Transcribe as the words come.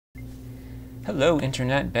Hello,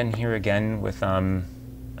 Internet. Ben here again with a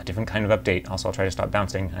different kind of update. Also, I'll try to stop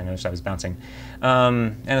bouncing. I noticed I was bouncing.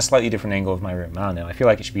 And a slightly different angle of my room. I don't know. I feel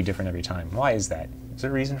like it should be different every time. Why is that? Is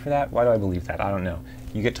there a reason for that? Why do I believe that? I don't know.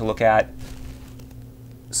 You get to look at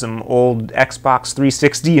some old Xbox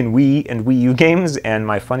 360 and Wii U games and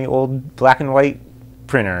my funny old black and white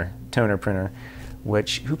printer, toner printer,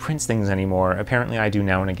 which, who prints things anymore? Apparently I do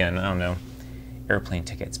now and again. I don't know. Airplane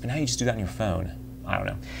tickets. But now you just do that on your phone. I don't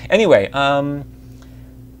know. Anyway, I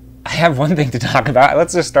have one thing to talk about.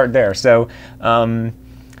 Let's just start there. So,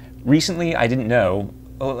 recently I didn't know.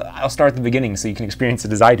 I'll start at the beginning so you can experience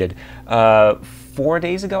it as I did. 4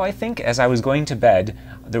 days ago, I think, as I was going to bed,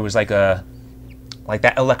 there was like that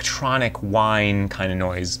electronic whine kind of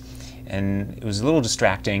noise, and it was a little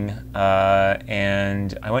distracting.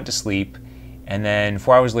 And I went to sleep, and then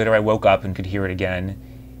 4 hours later, I woke up and could hear it again,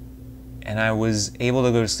 and I was able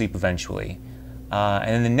to go to sleep eventually. And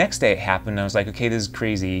then the next day it happened, and I was like, okay, this is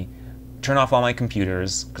crazy. Turn off all my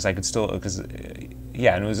computers, because I could still,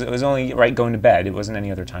 yeah, and it was only right going to bed. It wasn't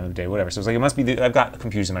any other time of day, whatever. So it was like, it must be, I've got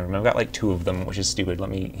computers in my room. I've got like 2 of them, which is stupid.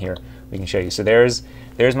 Here, we can show you. So there's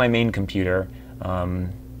my main computer,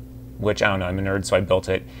 which, I don't know, I'm a nerd, so I built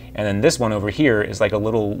it. And then this one over here is like a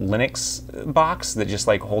little Linux box that just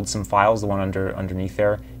like holds some files, the one underneath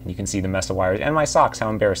there. And you can see the mess of wires. And my socks, how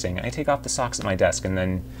embarrassing. I take off the socks at my desk, and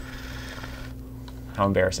then, how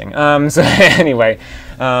embarrassing. So anyway,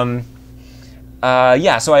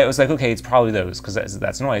 yeah, so I was like, okay, it's probably those, because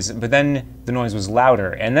that's noise. But then the noise was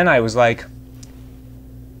louder, and then I was like,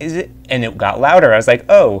 is it? And it got louder. I was like,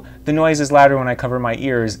 oh, the noise is louder when I cover my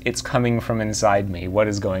ears. It's coming from inside me. What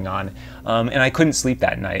is going on? And I couldn't sleep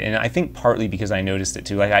that night, and I think partly because I noticed it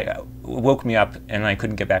too. Like, it woke me up, and I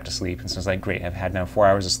couldn't get back to sleep. And so I was like, great, I've had now 4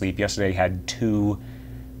 hours of sleep. Yesterday I had 2,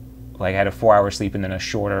 like I had a 4-hour sleep and then a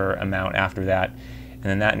shorter amount after that. And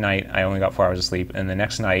then that night, I only got 4 hours of sleep. And the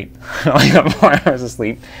next night, I only got 4 hours of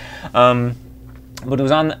sleep. But it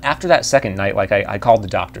was after that second night, like I called the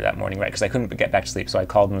doctor that morning, right? Because I couldn't get back to sleep. So I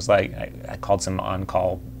called and was like, I called some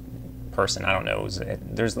on-call person. I don't know.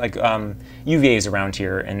 There's like UVAs around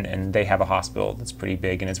here, and they have a hospital that's pretty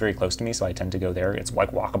big, and it's very close to me, so I tend to go there. It's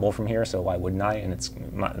like walkable from here, so why wouldn't I? And it's,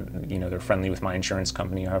 they're friendly with my insurance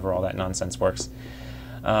company, however all that nonsense works.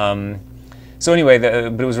 So anyway,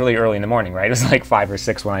 but it was really early in the morning, right? It was like 5 or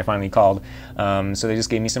 6 when I finally called. So they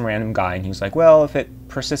just gave me some random guy, and he was like, well, if it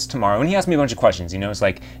persists tomorrow, and he asked me a bunch of questions, it's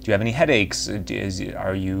like, do you have any headaches? Do you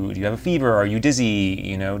have a fever? Are you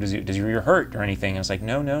dizzy? Does your ear hurt or anything? I was like,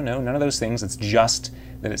 no, none of those things. It's just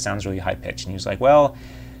that it sounds really high pitched. And he was like, well,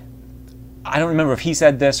 I don't remember if he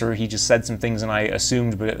said this or he just said some things and I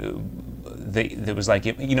assumed, but it was like,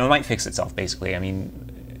 it might fix itself, basically. I mean,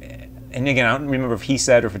 and again, I don't remember if he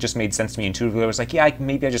said or if it just made sense to me intuitively. I was like, yeah,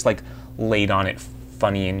 maybe I just like laid on it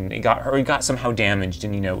funny and it got somehow damaged,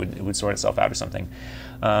 and it would sort itself out or something.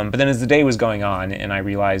 But then as the day was going on, and I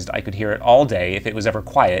realized I could hear it all day. If it was ever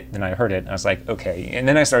quiet, then I heard it. And I was like, okay. And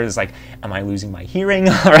then I started like, am I losing my hearing?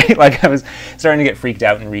 All right, like I was starting to get freaked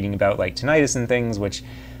out and reading about like tinnitus and things, which.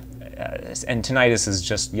 And tinnitus is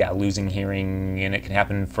just, losing hearing, and it can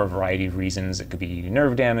happen for a variety of reasons. It could be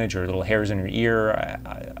nerve damage or little hairs in your ear.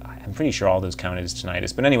 I'm pretty sure all those count as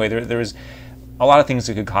tinnitus. But anyway, there's a lot of things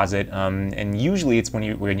that could cause it, and usually it's when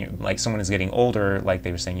you like someone is getting older, like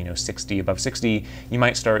they were saying, above 60, you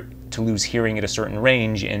might start to lose hearing at a certain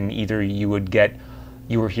range, and either you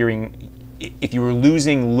were hearing. If you were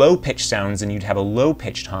losing low-pitched sounds, then you'd have a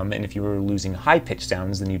low-pitched hum, and if you were losing high-pitched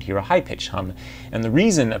sounds, then you'd hear a high-pitched hum. And the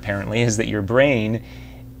reason, apparently, is that your brain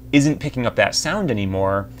isn't picking up that sound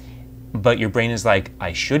anymore, but your brain is like,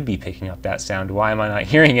 I should be picking up that sound, why am I not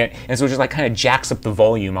hearing it? And so it just like kind of jacks up the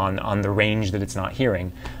volume on the range that it's not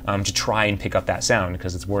hearing to try and pick up that sound,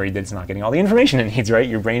 because it's worried that it's not getting all the information it needs, right?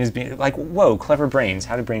 Your brain is being like, whoa, clever brains.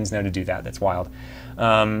 How do brains know to do that? That's wild.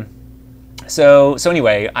 So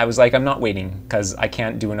anyway, I was like, I'm not waiting, because I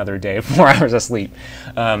can't do another day of 4 hours of sleep.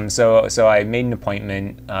 So I made an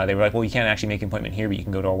appointment. They were like, well, you can't actually make an appointment here, but you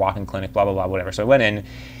can go to a walk-in clinic, blah, blah, blah, whatever. So I went in,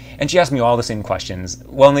 and she asked me all the same questions.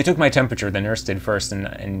 Well, and they took my temperature. The nurse did first,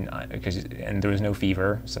 and there was no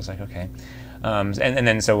fever. So I was like, okay. And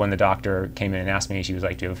then so when the doctor came in and asked me, she was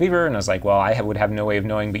like, do you have a fever? And I was like, well, I would have no way of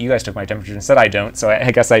knowing, but you guys took my temperature and said I don't, so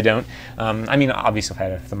I guess I don't. I mean, obviously if I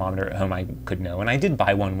had a thermometer at home, I could know. And I did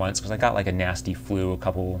buy one once, because I got like a nasty flu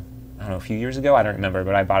a few years ago. I don't remember,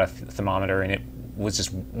 but I bought a thermometer, and it was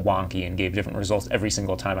just wonky and gave different results every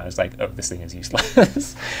single time. I was like, oh, this thing is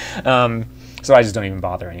useless. So I just don't even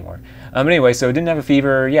bother anymore. But anyway, so didn't have a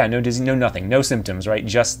fever, no dizzy, no nothing, no symptoms, right?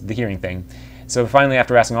 Just the hearing thing. So finally,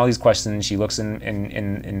 after asking all these questions, she looks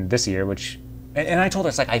in this ear, which And I told her,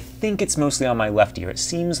 it's like, I think it's mostly on my left ear. It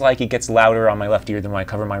seems like it gets louder on my left ear than when I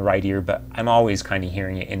cover my right ear, but I'm always kind of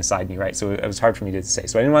hearing it inside me, right? So it was hard for me to say.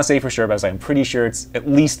 So I didn't want to say for sure, but I was like, I'm pretty sure it's at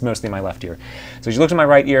least mostly my left ear. So she looked at my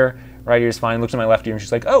right ear is fine, looked at my left ear, and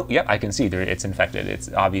she's like, oh, yep, I can see there, it's infected.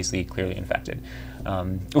 It's obviously clearly infected.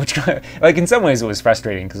 Which, like, in some ways it was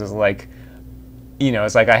frustrating, because it was like, you know,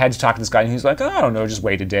 it's like I had to talk to this guy, and he was like, oh, I don't know, just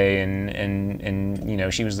wait a day, and you know,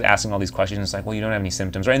 she was asking all these questions. It's like, well, you don't have any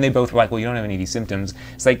symptoms, right? And they both were like, well, you don't have any of these symptoms.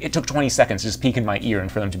 It's like, it took 20 seconds to just peek in my ear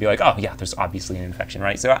and for them to be like, oh, yeah, there's obviously an infection,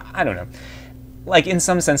 right? So I don't know. Like, in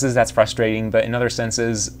some senses, that's frustrating, but in other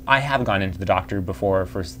senses, I have gone into the doctor before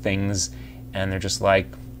for things, and they're just like,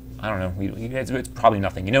 I don't know, it's probably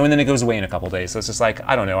nothing, you know, and then it goes away in a couple days. So it's just like,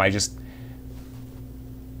 I don't know,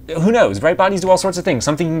 who knows, right? Bodies do all sorts of things.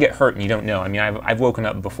 Something can get hurt and you don't know. I mean, I've woken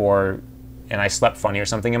up before and I slept funny or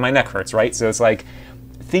something and my neck hurts, right? So it's like,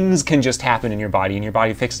 things can just happen in your body and your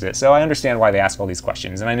body fixes it. So I understand why they ask all these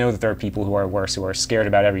questions. And I know that there are people who are worse, who are scared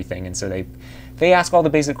about everything. And so they ask all the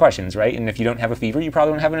basic questions, right? And if you don't have a fever, you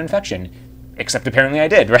probably don't have an infection. Except apparently I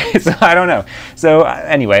did, right? So I don't know. So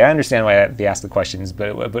anyway, I understand why they asked the questions, but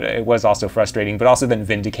it was also frustrating, but also then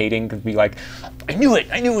vindicating, to be like, I knew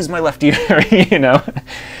it was my left ear, you know?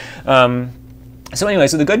 So anyway,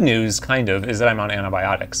 so the good news, kind of, is that I'm on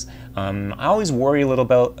antibiotics. I always worry a little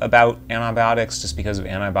bit about antibiotics just because of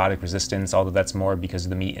antibiotic resistance, although that's more because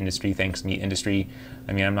of the meat industry. Thanks, meat industry.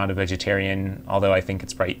 I mean, I'm not a vegetarian, although I think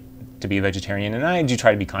it's right to be a vegetarian, and I do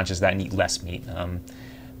try to be conscious of that and eat less meat.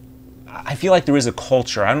 I feel like there is a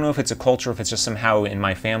culture. I don't know if it's a culture, if it's just somehow in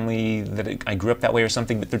my family that I grew up that way or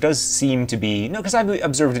something, but there does seem to be, no, because I've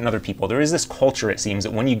observed it in other people, there is this culture, it seems,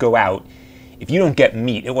 that when you go out, if you don't get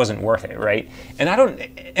meat, it wasn't worth it, right? And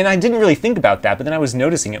I didn't really think about that, but then I was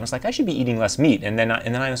noticing it. I was like, I should be eating less meat. And then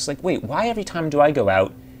I was like, wait, why every time do I go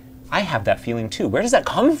out, I have that feeling too? Where does that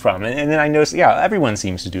come from? And then I noticed, yeah, everyone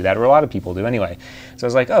seems to do that, or a lot of people do anyway. So I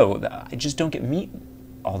was like, oh, I just don't get meat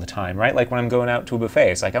all the time, right? Like when I'm going out to a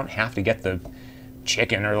buffet, it's like I don't have to get the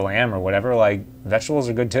chicken or the lamb or whatever. Like, vegetables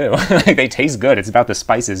are good too. Like, they taste good. It's about the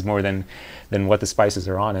spices more than what the spices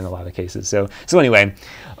are on in a lot of cases. So anyway,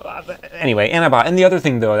 and the other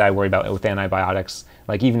thing though that I worry about with antibiotics,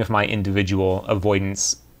 like even if my individual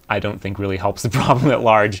avoidance I don't think really helps the problem at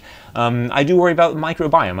large, I do worry about the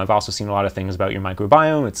microbiome. I've also seen a lot of things about your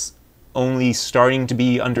microbiome. It's only starting to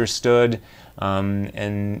be understood. And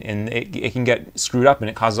it can get screwed up and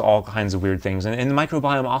it causes all kinds of weird things. And the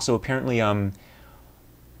microbiome also apparently,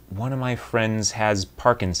 one of my friends has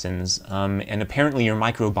Parkinson's, and apparently your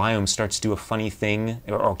microbiome starts to do a funny thing,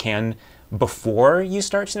 or can, before you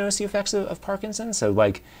start to notice the effects of Parkinson's. So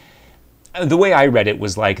like, the way I read it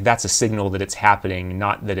was like, that's a signal that it's happening,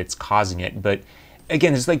 not that it's causing it. But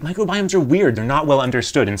again, it's like microbiomes are weird. They're not well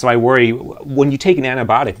understood. And so I worry when you take an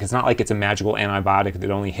antibiotic, it's not like it's a magical antibiotic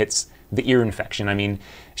that only hits the ear infection. I mean,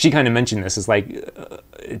 she kind of mentioned this, is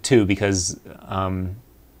like, too, because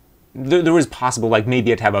there was possible, like,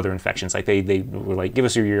 maybe I'd have other infections. Like, they were like, give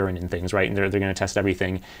us your urine and things, right? And they're going to test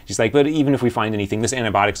everything. She's like, but even if we find anything, this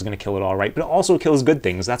antibiotic is going to kill it all, right? But it also kills good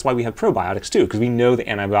things. That's why we have probiotics, too, because we know that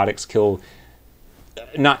antibiotics kill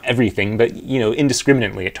not everything, but, you know,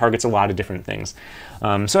 indiscriminately. It targets a lot of different things.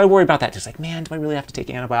 So I worry about that. Just like, man, do I really have to take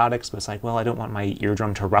antibiotics? But it's like, well, I don't want my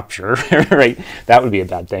eardrum to rupture, right? That would be a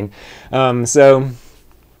bad thing. So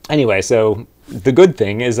anyway, so the good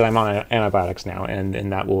thing is that I'm on antibiotics now,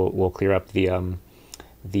 and that will clear up the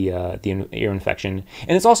ear infection.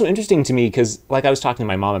 And it's also interesting to me because, like, I was talking to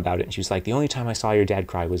my mom about it, and she was like, the only time I saw your dad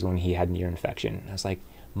cry was when he had an ear infection. And I was like,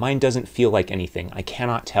 mine doesn't feel like anything. I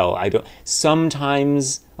cannot tell.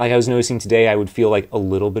 Sometimes, like I was noticing today, I would feel like a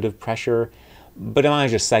little bit of pressure, but am I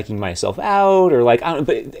just psyching myself out, or like, I don't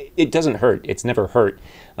know, but it doesn't hurt. It's never hurt.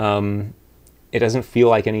 It doesn't feel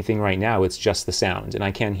like anything right now. It's just the sound, and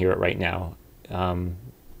I can hear it right now.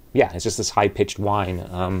 Yeah, it's just this high-pitched whine,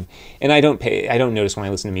 and I don't notice when I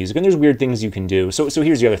listen to music. And there's weird things you can do. So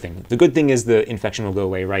here's the other thing. The good thing is the infection will go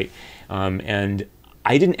away, right? And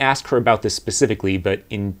I didn't ask her about this specifically, but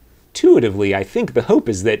intuitively, I think the hope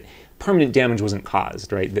is that permanent damage wasn't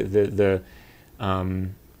caused, right? The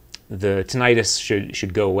tinnitus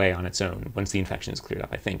should go away on its own once the infection is cleared up,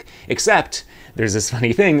 I think. Except there's this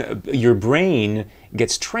funny thing: your brain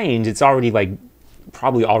gets trained. It's already like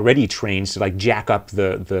probably already trained to like jack up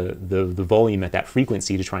the volume at that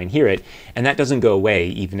frequency to try and hear it, and that doesn't go away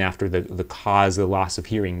even after the cause of the loss of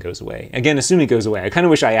hearing goes away. Again, assuming it goes away. I kind of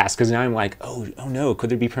wish I asked, because now I'm like, oh no, could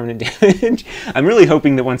there be permanent damage? I'm really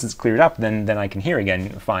hoping that once it's cleared up, then I can hear again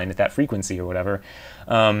fine at that frequency or whatever.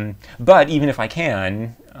 But even if I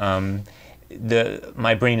can,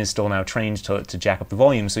 my brain is still now trained to jack up the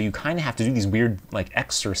volume, so you kind of have to do these weird like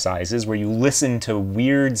exercises where you listen to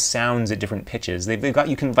weird sounds at different pitches. They've got,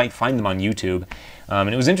 you can like find them on YouTube,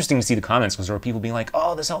 and it was interesting to see the comments because there were people being like,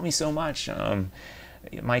 "Oh, this helped me so much.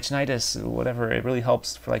 My tinnitus, whatever, it really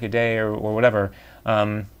helps for like a day or whatever."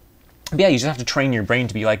 But yeah, you just have to train your brain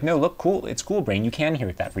to be like, no, look, cool, it's cool, brain, you can hear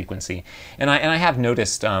at that frequency. And I have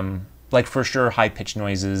noticed, like for sure, high pitched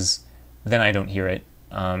noises, then I don't hear it,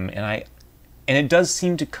 and it does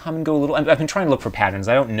seem to come and go a little. I've been trying to look for patterns.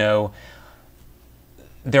 I don't know.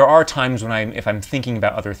 There are times when if I'm thinking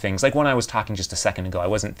about other things, like when I was talking just a second ago, I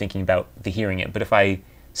wasn't thinking about the hearing it, but if I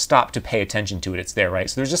stop to pay attention to it, it's there, right?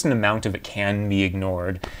 So there's just an amount of it can be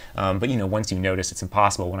ignored. But you know, once you notice, it's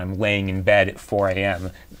impossible. When I'm laying in bed at 4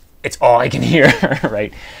 a.m., it's all I can hear,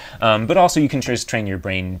 right? But also you can just train your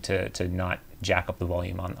brain to not jack up the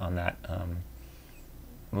volume on that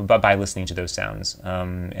by listening to those sounds.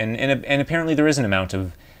 And apparently there is an amount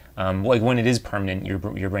of, like when it is permanent,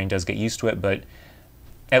 your brain does get used to it, but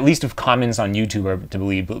at least if comments on YouTube are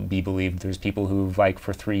to be believed, there's people who've like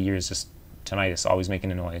for 3 years just tinnitus, always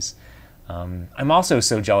making a noise. I'm also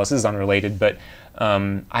so jealous, this is unrelated, but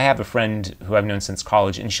I have a friend who I've known since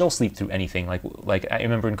college, and she'll sleep through anything. Like I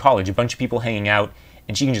remember in college, a bunch of people hanging out,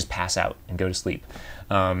 and she can just pass out and go to sleep.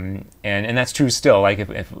 And that's true still. Like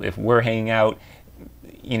if we're hanging out,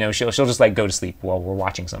 you know, she'll just like go to sleep while we're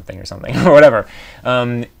watching something or something or whatever.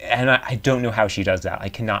 And I don't know how she does that. I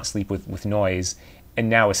cannot sleep with noise. And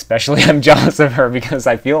now especially I'm jealous of her because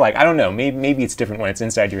I feel like, I don't know, maybe it's different when it's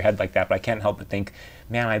inside your head like that, but I can't help but think,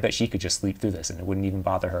 man, I bet she could just sleep through this and it wouldn't even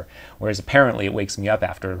bother her. Whereas apparently it wakes me up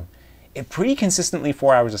after pretty consistently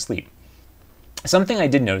 4 hours of sleep. Something I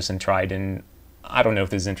did notice and tried, and I don't know if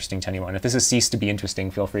this is interesting to anyone. If this has ceased to be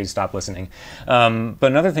interesting, feel free to stop listening. But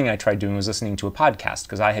another thing I tried doing was listening to a podcast,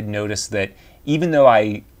 because I had noticed that even though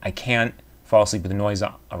I can't fall asleep with the noise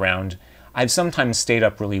around, I've sometimes stayed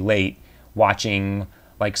up really late watching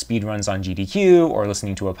like speed runs on GDQ or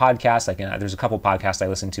listening to a podcast. Like there's a couple podcasts I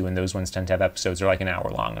listen to, and those ones tend to have episodes that are like an hour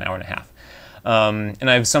long, an hour and a half. And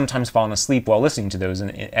I've sometimes fallen asleep while listening to those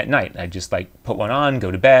at night. I just like put one on, go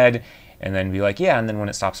to bed, and then be like, yeah. And then when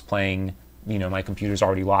it stops playing, you know, my computer's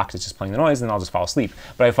already locked, it's just playing the noise, and then I'll just fall asleep.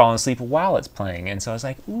 But I've fallen asleep while it's playing, and so I was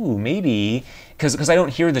like, ooh, maybe, because I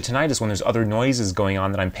don't hear the tinnitus when there's other noises going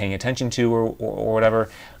on that I'm paying attention to or whatever.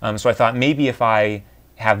 So I thought maybe if I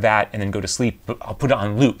have that and then go to sleep, but I'll put it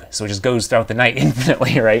on loop, so it just goes throughout the night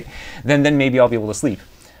infinitely, right? Then maybe I'll be able to sleep.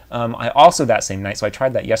 I also that same night, so I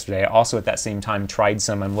tried that yesterday, I also at that same time tried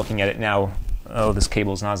some, I'm looking at it now, oh, this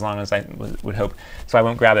cable's not as long as I would hope, so I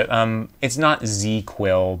won't grab it. It's not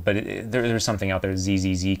Z-Quill, but there's something out there,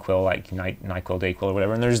 Z-Quill, like NyQuil, DayQuil, or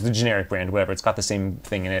whatever, and there's the generic brand, whatever. It's got the same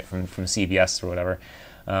thing in it from CVS or whatever.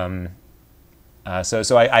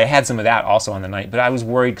 So I had some of that also on the night, but I was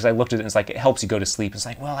worried because I looked at it and it's like, it helps you go to sleep. It's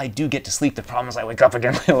like, well, I do get to sleep. The problem is I wake up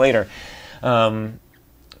again later.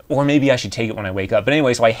 Or maybe I should take it when I wake up. But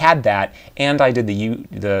anyway, so I had that, and I did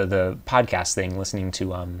the podcast thing, listening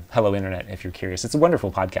to Hello Internet, if you're curious. It's a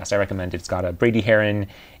wonderful podcast. I recommend it. It's got Brady Heron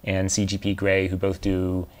and CGP Grey, who both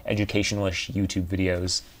do educational-ish YouTube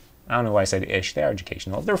videos. I don't know why I said ish. They are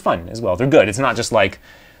educational. They're fun as well. They're good. It's not just like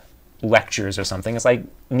lectures or something. It's like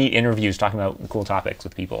neat interviews talking about cool topics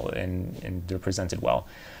with people, and they're presented well.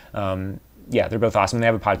 Yeah, they're both awesome. They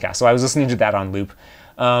have a podcast. So I was listening to that on loop.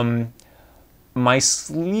 My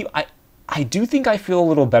sleep, I do think I feel a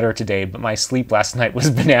little better today, but my sleep last night was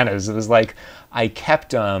bananas. It was like I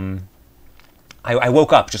kept, I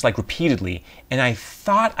woke up just like repeatedly, and I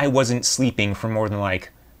thought I wasn't sleeping for more than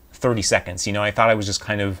like 30 seconds. You know, I thought I was just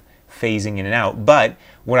kind of phasing in and out. But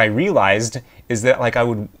what I realized is that like I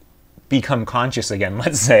would become conscious again,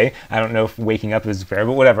 let's say. I don't know if waking up is fair,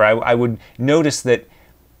 but whatever. I would notice that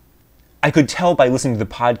I could tell by listening to the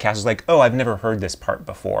podcast, it was like, oh, I've never heard this part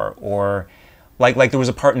before, or like there was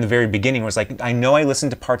a part in the very beginning where it's like, I know I listened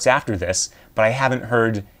to parts after this, but I haven't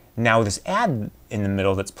heard now this ad in the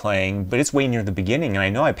middle that's playing, but it's way near the beginning, and I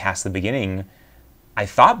know I passed the beginning, I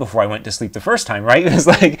thought, before I went to sleep the first time, right? It was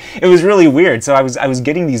like, it was really weird. So I was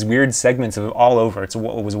getting these weird segments of all over. It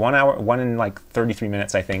was 1 hour, 1 and like 33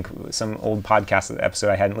 minutes, I think, some old podcast episode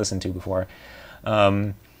I hadn't listened to before.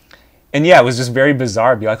 And yeah, it was just very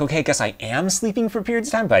bizarre. Be like, okay, I guess I am sleeping for periods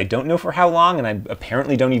of time, but I don't know for how long, and I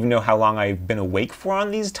apparently don't even know how long I've been awake for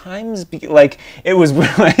on these times. Like, it was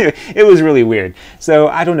it was really weird. So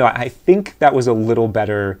I don't know. I think that was a little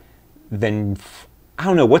better than, I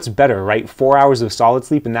don't know, what's better, right? 4 hours of solid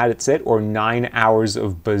sleep and that's it, or 9 hours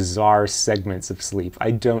of bizarre segments of sleep.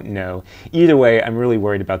 I don't know. Either way, I'm really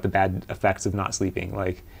worried about the bad effects of not sleeping.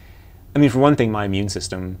 Like, I mean, for one thing, my immune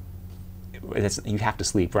system you have to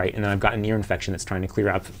sleep, right? And then I've got an ear infection that's trying to clear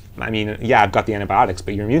up. I mean, yeah, I've got the antibiotics,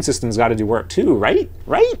 but your immune system's got to do work too, right?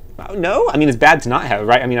 Right? No? I mean, it's bad to not have,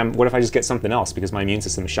 right? I mean, what if I just get something else because my immune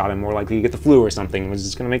system is shot? I'm more likely to get the flu or something, which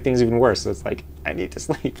is going to make things even worse. So it's like, I need to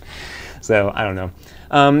sleep. So I don't know.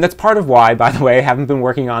 That's part of why, by the way, I haven't been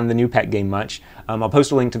working on the new pet game much. I'll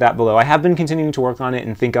post a link to that below. I have been continuing to work on it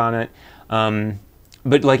and think on it.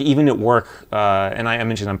 But like even at work, and I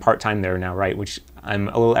mentioned I'm part-time there now, right? Which I'm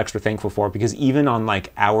a little extra thankful for, because even on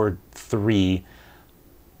like hour 3,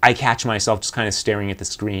 I catch myself just kind of staring at the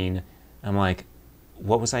screen. I'm like,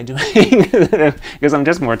 what was I doing? Because I'm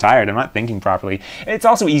just more tired. I'm not thinking properly. It's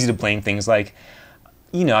also easy to blame things like,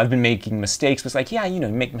 you know, I've been making mistakes, but it's like, yeah, you know,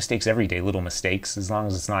 you make mistakes every day, little mistakes, as long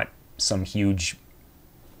as it's not some huge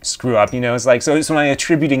screw up, you know. It's like, so am I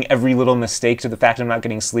attributing every little mistake to the fact I'm not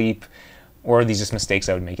getting sleep, or are these just mistakes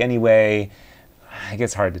I would make anyway? It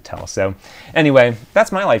gets hard to tell. So anyway,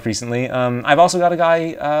 that's my life recently. I've also got a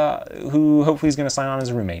guy who hopefully is going to sign on as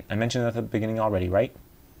a roommate. I mentioned that at the beginning already, right?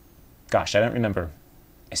 Gosh, I don't remember.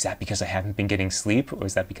 Is that because I haven't been getting sleep, or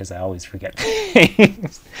is that because I always forget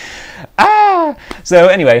things? So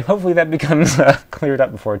anyway, hopefully that becomes cleared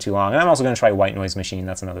up before too long. And I'm also going to try white noise machine.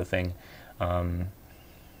 That's another thing.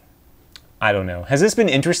 I don't know. Has this been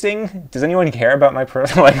interesting? Does anyone care about my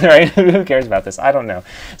personal life? Right? Who cares about this? I don't know.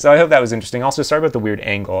 So I hope that was interesting. Also, sorry about the weird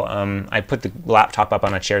angle. I put the laptop up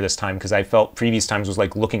on a chair this time because I felt previous times was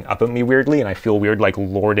like looking up at me weirdly, and I feel weird like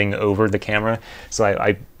lording over the camera. So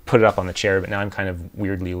I put it up on the chair, but now I'm kind of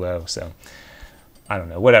weirdly low. So I don't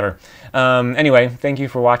know. Whatever. Anyway, thank you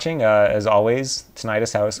for watching. As always,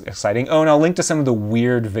 tinnitus, how exciting. Oh, and I'll link to some of the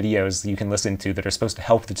weird videos you can listen to that are supposed to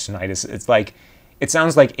help the tinnitus. It's like, it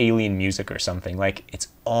sounds like alien music or something. Like it's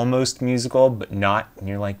almost musical, but not. And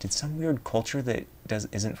you're like, did some weird culture that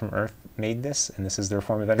isn't from Earth made this, and this is their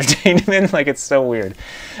form of entertainment? Like, it's so weird.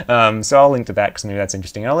 So I'll link to that because maybe that's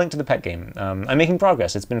interesting. And I'll link to the pet game. I'm making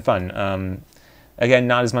progress. It's been fun. Again,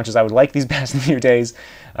 not as much as I would like these past few days,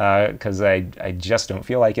 because I just don't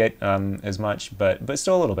feel like it as much, but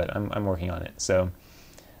still a little bit. I'm working on it. So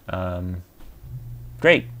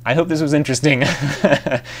great. I hope this was interesting.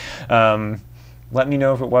 Let me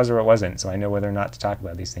know if it was or it wasn't, so I know whether or not to talk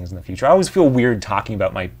about these things in the future. I always feel weird talking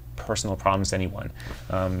about my personal problems to anyone.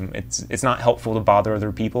 It's not helpful to bother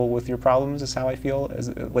other people with your problems, is how I feel,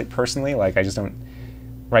 like personally. Like I just don't,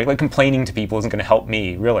 right? Like complaining to people isn't going to help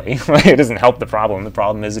me, really. It doesn't help the problem. The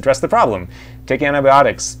problem is address the problem. Take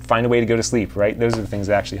antibiotics. Find a way to go to sleep, right? Those are the things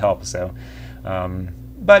that actually help. So,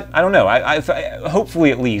 but I don't know. I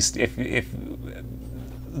hopefully at least if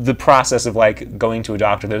the process of like going to a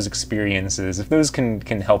doctor, those experiences, if those can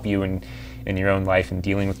help you in your own life and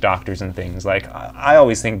dealing with doctors and things, like I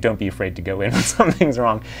always think don't be afraid to go in when something's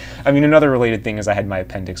wrong. I mean, another related thing is I had my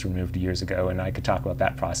appendix removed years ago, and I could talk about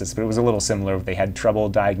that process, but it was a little similar. They had trouble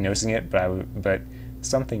diagnosing it, but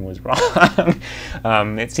something was wrong.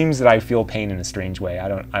 It seems that I feel pain in a strange way. I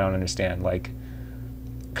don't understand, like,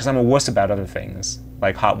 because I'm a wuss about other things,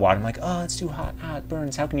 like hot water. I'm like, oh, it's too hot. It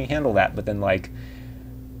burns. How can you handle that? But then like,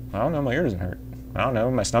 I don't know, my ear doesn't hurt. I don't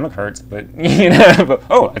know, my stomach hurts, but, you know, but,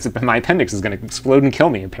 oh, my appendix is going to explode and kill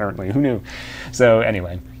me, apparently. Who knew? So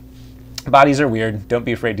anyway, bodies are weird. Don't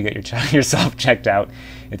be afraid to get yourself checked out.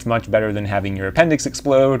 It's much better than having your appendix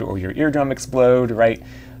explode or your eardrum explode, right?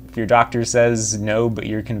 If your doctor says no, but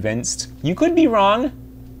you're convinced, you could be wrong,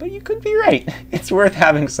 but you could be right. It's worth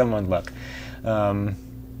having someone look.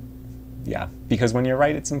 Yeah, because when you're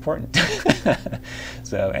right, it's important.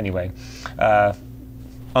 So anyway,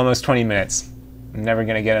 almost 20 minutes. I'm never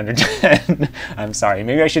gonna get under 10. I'm sorry.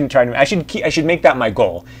 Maybe I shouldn't try to. I should make that my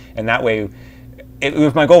goal, and that way,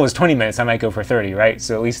 if my goal was 20 minutes, I might go for 30, right?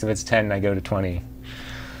 So at least if it's 10, I go to 20.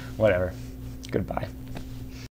 Whatever. Goodbye.